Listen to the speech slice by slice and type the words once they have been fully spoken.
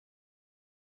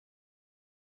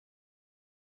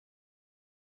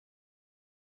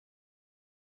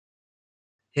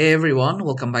Hey everyone,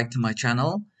 welcome back to my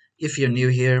channel. If you're new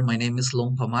here, my name is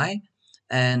Long Pamai,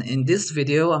 and in this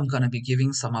video, I'm gonna be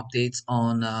giving some updates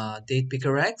on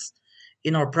DatePicker X.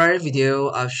 In our prior video,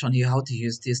 I've shown you how to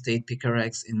use this DatePicker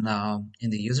X in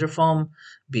the user form,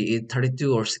 be it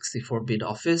 32 or 64-bit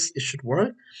Office, it should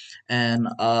work. And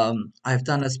I've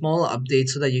done a small update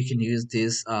so that you can use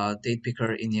this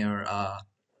DatePicker in your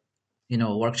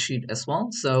worksheet as well.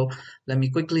 So let me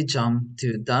quickly jump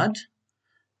to that.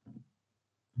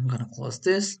 I'm gonna close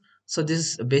this. So this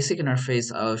is a basic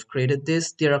interface. I've created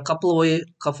this. There are a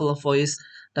couple of ways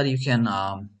that you can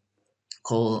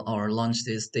call or launch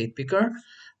this date picker.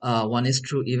 One is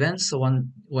through events. So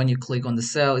when you click on the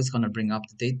cell, it's gonna bring up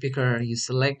the date picker. You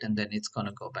select, and then it's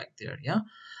gonna go back there. Yeah,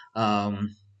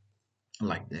 um,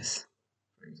 like this,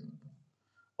 for example.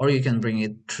 Or you can bring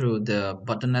it through the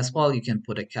button as well. You can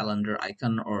put a calendar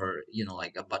icon or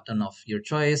like a button of your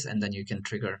choice, and then you can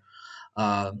trigger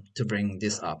to bring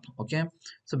this up. Okay,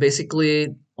 so basically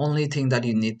only thing that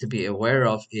you need to be aware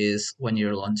of is when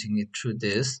you're launching it through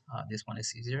this one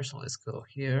is easier, so let's go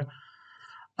here.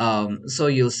 So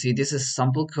you'll see this is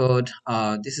sample code.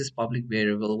 This is public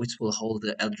variable which will hold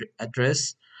the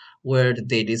address where the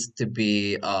date is to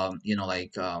be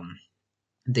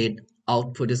date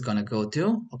output is going to go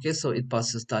to. Okay, so it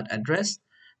passes that address,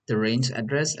 the range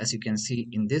address. As you can see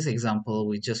in this example,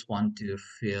 we just want to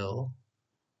fill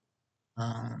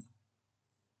uh,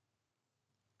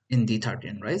 in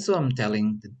D13, right? So I'm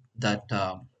telling that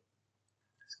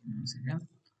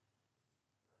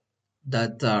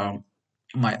that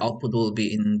my output will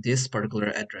be in this particular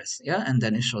address, yeah, and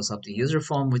then it shows up the user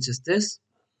form, which is this,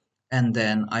 and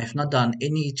then I've not done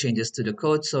any changes to the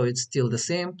code, so it's still the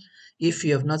same. If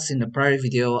you have not seen the prior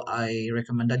video, I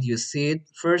recommend that you see it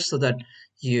first so that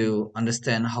you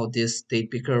understand how this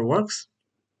date picker works.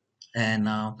 And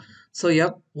so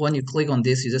yep, when you click on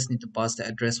this, you just need to pass the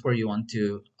address where you want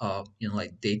to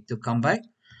like date to come back.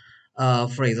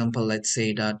 For example, let's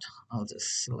say that I'll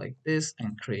just select this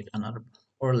and create another,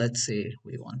 or let's say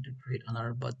we want to create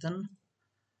another button.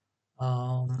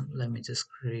 Let me just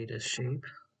create a shape,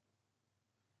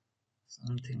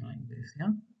 something like this,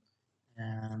 yeah.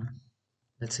 And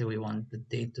let's say we want the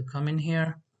date to come in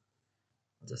here.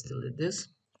 I'll just delete this.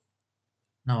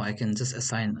 Now I can just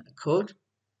assign a code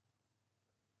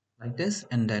like this,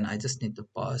 and then I just need to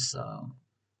pass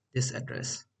this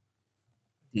address,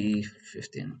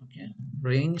 D15, okay,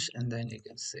 range, and then you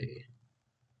can say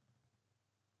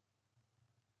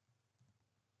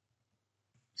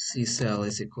C cell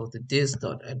is equal to this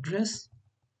dot address.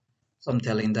 So I'm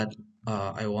telling that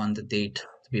I want the date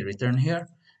to be returned here,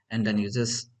 and then you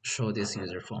just show this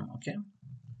user form. Okay,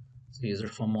 so user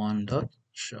form one dot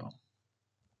show.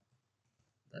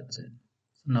 That's it.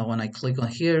 So now when I click on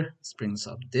here, it brings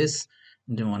up this,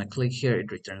 and then when I click here,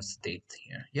 it returns the date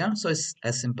here. Yeah, so it's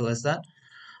as simple as that.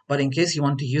 But in case you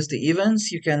want to use the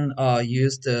events, you can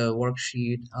use the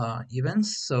worksheet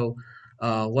events. So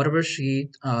whatever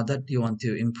sheet that you want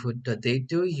to input the date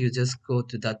to, you just go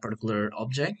to that particular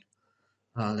object.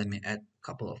 Let me add a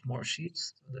couple of more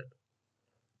sheets.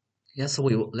 Yeah, so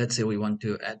let's say we want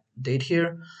to add date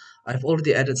here. I've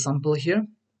already added sample here.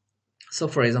 So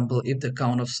for example, if the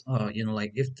count of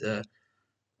like if the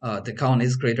count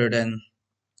is greater than,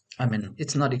 I mean,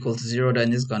 it's not equal to 0,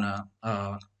 then it's gonna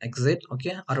exit.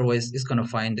 Okay, otherwise it's gonna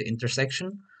find the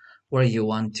intersection where you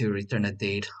want to return a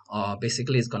date.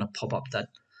 Basically it's gonna pop up that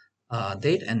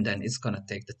date, and then it's gonna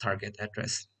take the target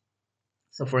address.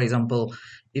 So for example,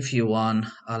 if you want,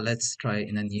 let's try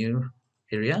in a new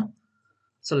area.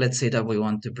 So let's say that we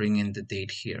want to bring in the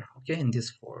date here, okay, in these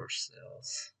four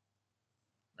cells,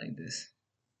 like this.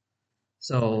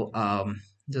 So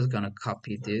just gonna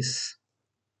copy this,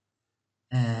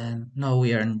 and now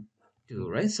we are in two,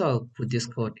 right? So I'll put this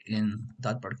code in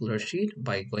that particular sheet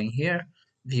by going here,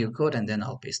 view code, and then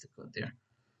I'll paste the code there.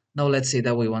 Now let's say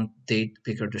that we want date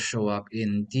picker to show up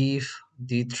in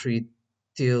D3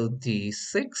 till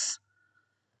D6.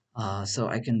 So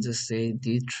I can just say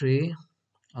D3.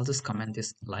 I'll just comment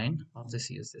this line. I'll just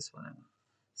use this one.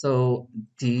 So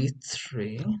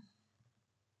D3.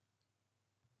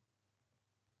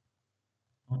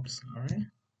 Oops, sorry.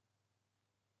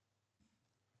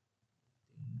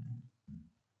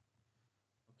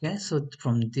 Okay, so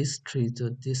from this 3 to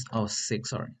this, oh, 6,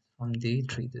 sorry, from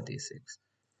D3 to D6.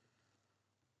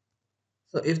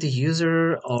 So if the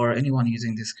user or anyone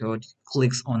using this code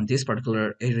clicks on this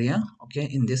particular area, okay,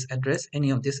 in this address, any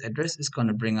of this address is going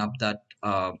to bring up that,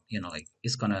 like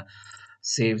it's going to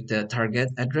save the target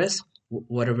address,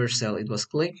 whatever cell it was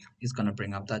clicked, it's going to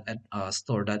bring up that,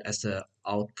 store that as the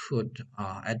output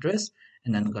address,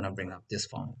 and then going to bring up this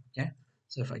form, okay?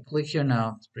 So if I click here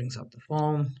now, it brings up the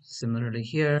form. Similarly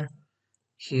here,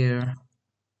 here,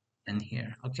 and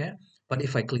here. Okay, but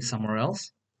if I click somewhere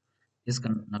else, it's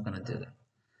not gonna do that.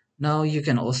 Now you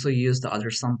can also use the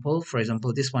other sample. For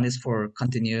example, this one is for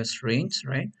continuous range,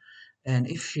 right? And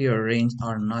if your range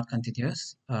are not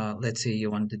continuous, let's say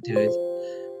you want to do it.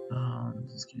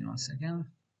 Just give me 1 second.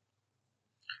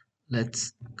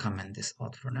 Let's comment this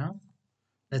out for now.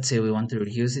 Let's say we want to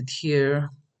use it here,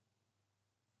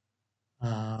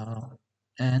 uh,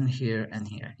 and here and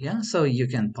here. Yeah, so you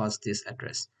can pass this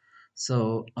address.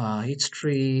 So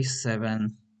H3,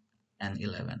 7, and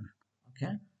 11.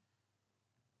 Okay.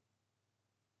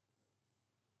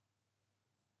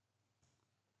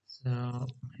 So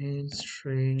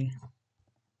H3,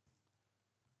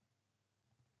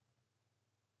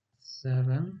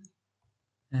 7,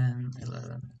 and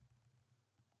 11.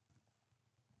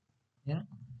 Yeah.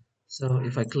 So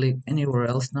if I click anywhere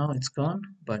else now, it's gone.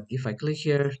 But if I click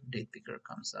here, DatePicker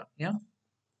comes up. Yeah.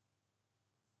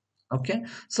 Okay.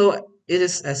 So it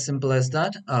is as simple as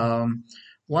that.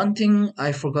 One thing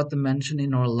I forgot to mention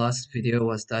in our last video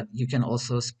was that you can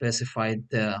also specify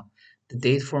the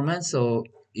date format. So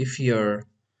if your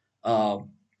uh,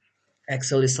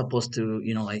 Excel is supposed to,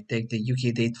 like take the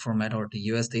UK date format or the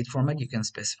US date format, you can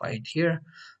specify it here.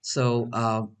 So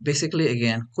basically,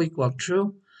 again, quick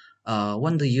walkthrough.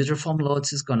 When the user form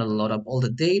loads, it's gonna load up all the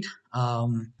date,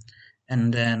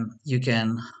 and then you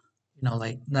can,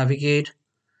 like navigate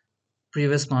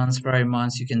previous months, prior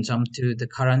months. You can jump to the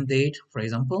current date, for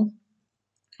example.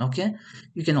 Okay,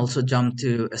 you can also jump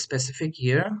to a specific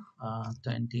year,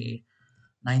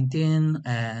 2019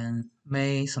 and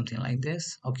May, something like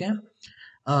this. Okay.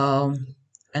 um,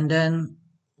 and then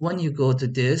when you go to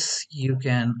this, you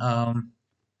can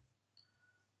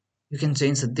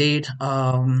change the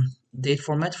date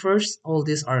format first. All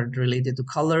these are related to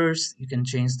colors. You can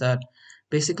change that.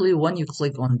 Basically, when you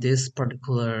click on this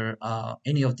particular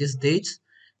any of these dates,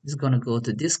 it's gonna go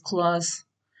to this class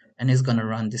and it's gonna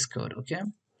run this code. Okay,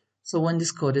 so when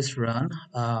this code is run,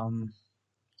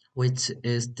 which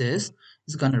is this,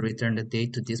 is going to return the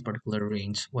date to this particular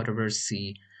range, whatever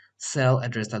C cell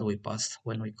address that we passed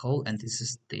when we call, and this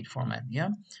is date format. Yeah.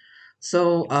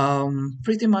 So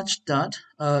pretty much that.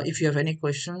 If you have any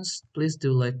questions, please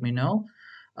do let me know.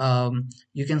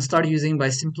 You can start using by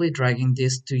simply dragging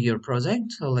this to your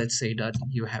project. So let's say that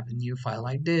you have a new file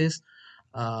like this.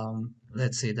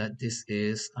 Let's say that this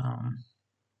is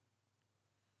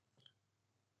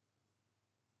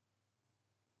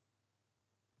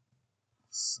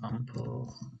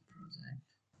sample project,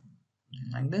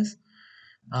 like this.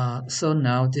 So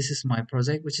now this is my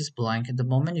project, which is blank at the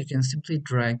moment. You can simply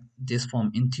drag this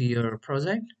form into your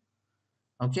project.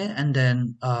 Okay, and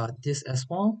then this as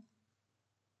well,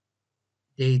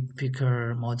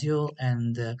 DatePicker module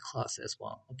and the class as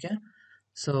well. Okay,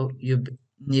 so you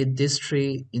need this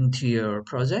tree into your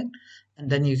project, and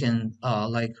then you can,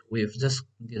 like we've just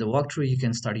did a walkthrough, you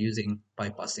can start using by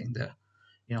passing the,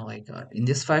 like in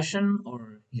this fashion,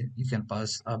 or you can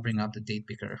pass, bring up the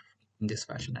DatePicker in this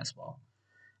fashion as well.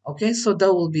 Okay, so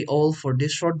that will be all for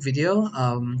this short video.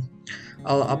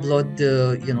 I'll upload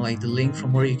the, like the link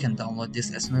from where you can download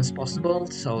this as soon as possible.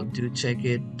 So do check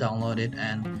it, download it,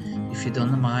 and if you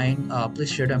don't mind,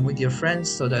 please share them with your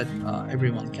friends so that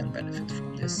everyone can benefit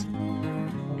from this.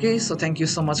 Okay, so thank you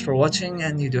so much for watching,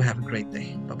 and you do have a great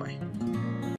day. Bye bye.